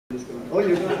Oh,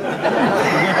 you're going I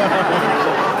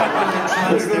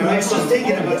was just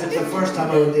thinking about it the first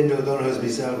time I went into O Donoghues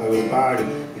myself. I was barred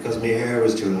because my hair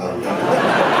was too long.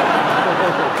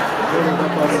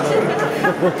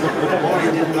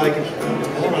 Morty didn't like it.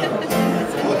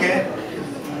 Okay.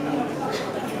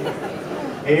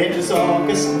 It was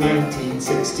August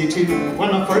 1962 when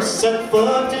I first set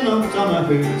foot in O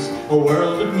Donoghues. A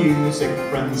world of music,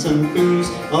 friends and booze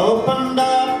opened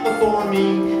up before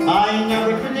me. I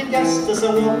never could have guessed as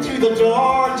I walked through the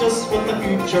door just what the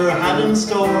future had in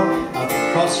store. At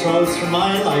the crossroads for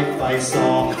my life I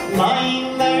saw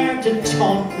lying there to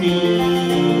taunt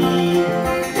me.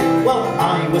 Well,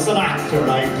 I was an actor,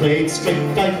 I played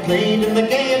straight, I played in the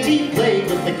Gaiety, played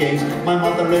at the Gate. My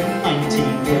mother in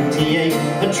 1928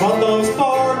 had trod those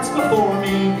boards before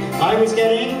me. I was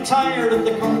getting tired of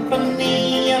the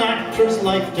company, an actor's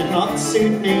life did not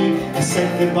suit me. I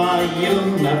said goodbye,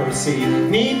 you'll never see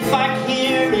me back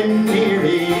here in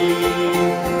Leary.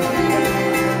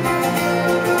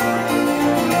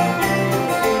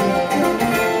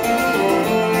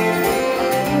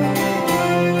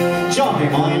 Johnny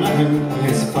Moynihan,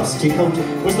 his fusty coat,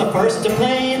 was the first to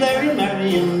play there in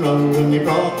Merrion Row. When they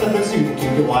brought the bazooki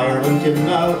to Ireland in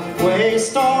a way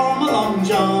storm along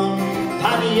John.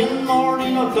 Paddy and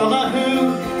Maureen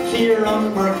O'Donoghue,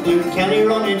 Kieran Burke, Luke Kelly,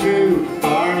 Ronnie Drew,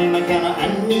 Barney McKenna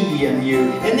and me and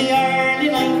you in the early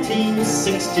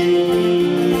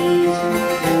 1960s.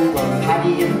 Well,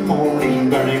 Paddy and Maureen,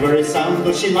 very, very sound,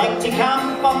 but she liked to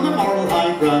camp on the moral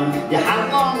high ground. You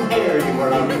had long hair, you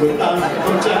were out with down,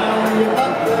 but down you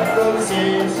had the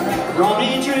roses.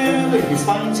 Ronnie Drew, in his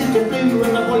fine suit of blue,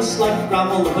 and a voice like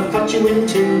gravel that would cut you in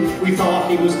two. We thought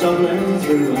he was Dublin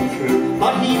through and through,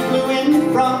 but he flew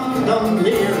in from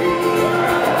Dunleary.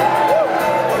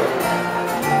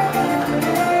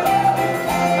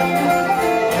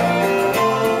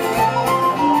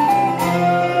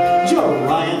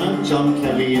 John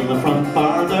Kelly in the front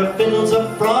bar, their fiddles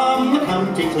up from the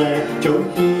County Clare. Joe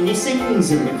Heaney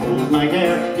sings in the cold night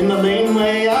air, in the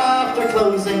laneway after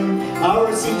closing.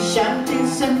 Our sea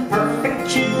shanties in perfect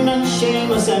tune, and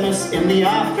Seamus Ennis in the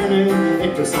afternoon.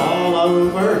 It was all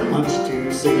over much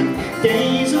too soon,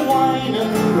 days of wine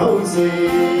and roses.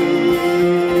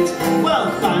 Well,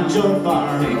 Banjo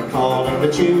Barney calling the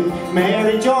tune,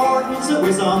 Mary Jordan's a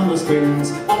whiz on the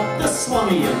spoons, up the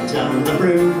Swanee and down the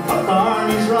Broom. But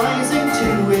Barney's rising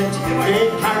to it, they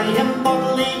carry him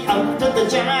bodily out of the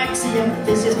jacks. He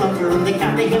empties his motor and they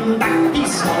carry him back. He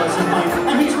swallows his wine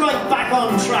and he's right back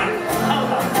on track. How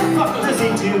the fuck does he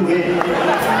do it?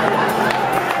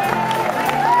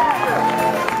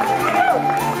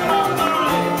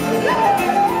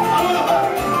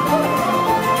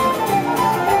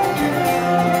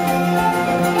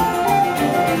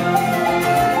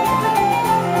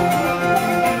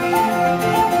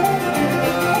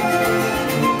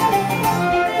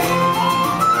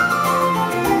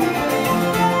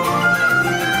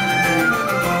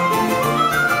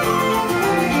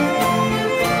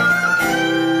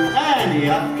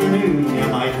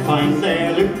 Find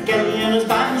there Luke Kelly and his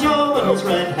banjo and his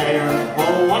red hair.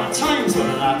 Oh, what times, what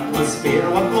an atmosphere,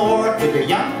 what more could a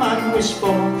young man wish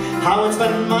for? How I'd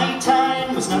spend my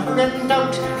time was never in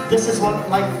doubt. This is what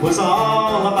life was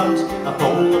all about. A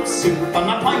bowl of soup and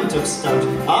a pint of stout,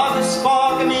 of this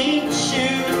fog of meat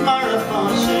shoot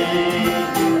marathon shade.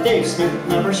 Dave Smith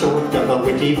never short of a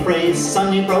witty phrase.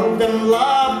 Sonny Broden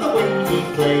loved the way he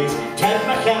plays. Ted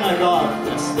McKenna, God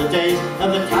bless the days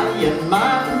of Italian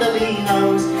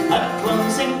mandolinos. At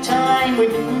closing time we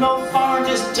didn't go far,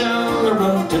 just down the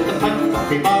road to the Pike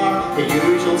Coffee Bar. The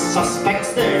usual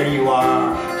suspects, there you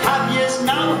are. Have yous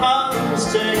now homes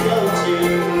to go to?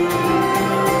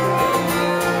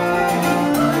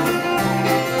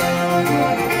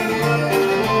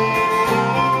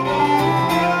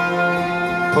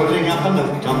 Putting up a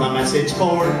note on the message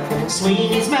board,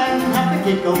 Sweeney's men have a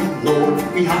gig, oh Lord.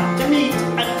 We have to meet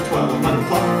at 12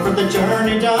 o'clock for the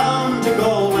journey down to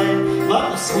Galway. But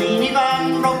the Sweeney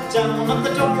van broke down at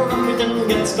the door, and we didn't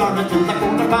get started till the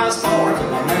 4:15 to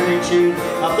the merry tune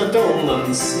of the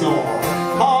Dolan snore.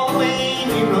 All away,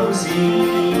 me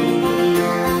Rosie.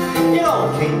 It all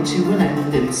came to an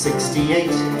end in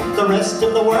 '68. The rest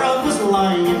of the world was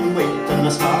lying in wait, and I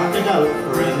started out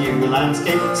for a new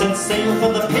landscape. Set sail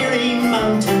for the Peary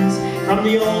Mountains from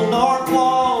the old North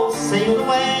Wall. Sailed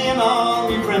away and all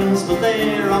my friends were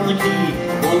there on the quay.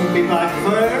 Won't be back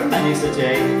for many's a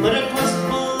day, but it was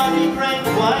bloody great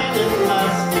while it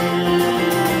lasted.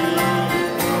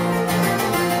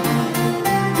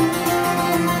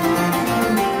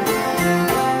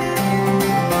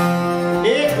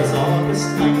 It was August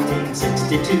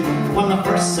 1962 when I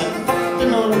first set foot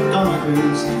in O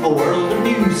Donoghues, a world of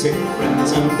music,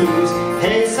 friends and booze,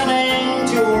 hastening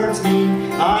towards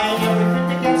me. I never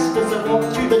could have guessed as I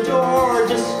walked through the door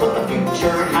just what the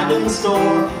future had in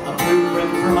store. A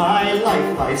blueprint for my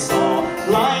life I saw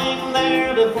lying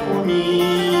there before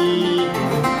me.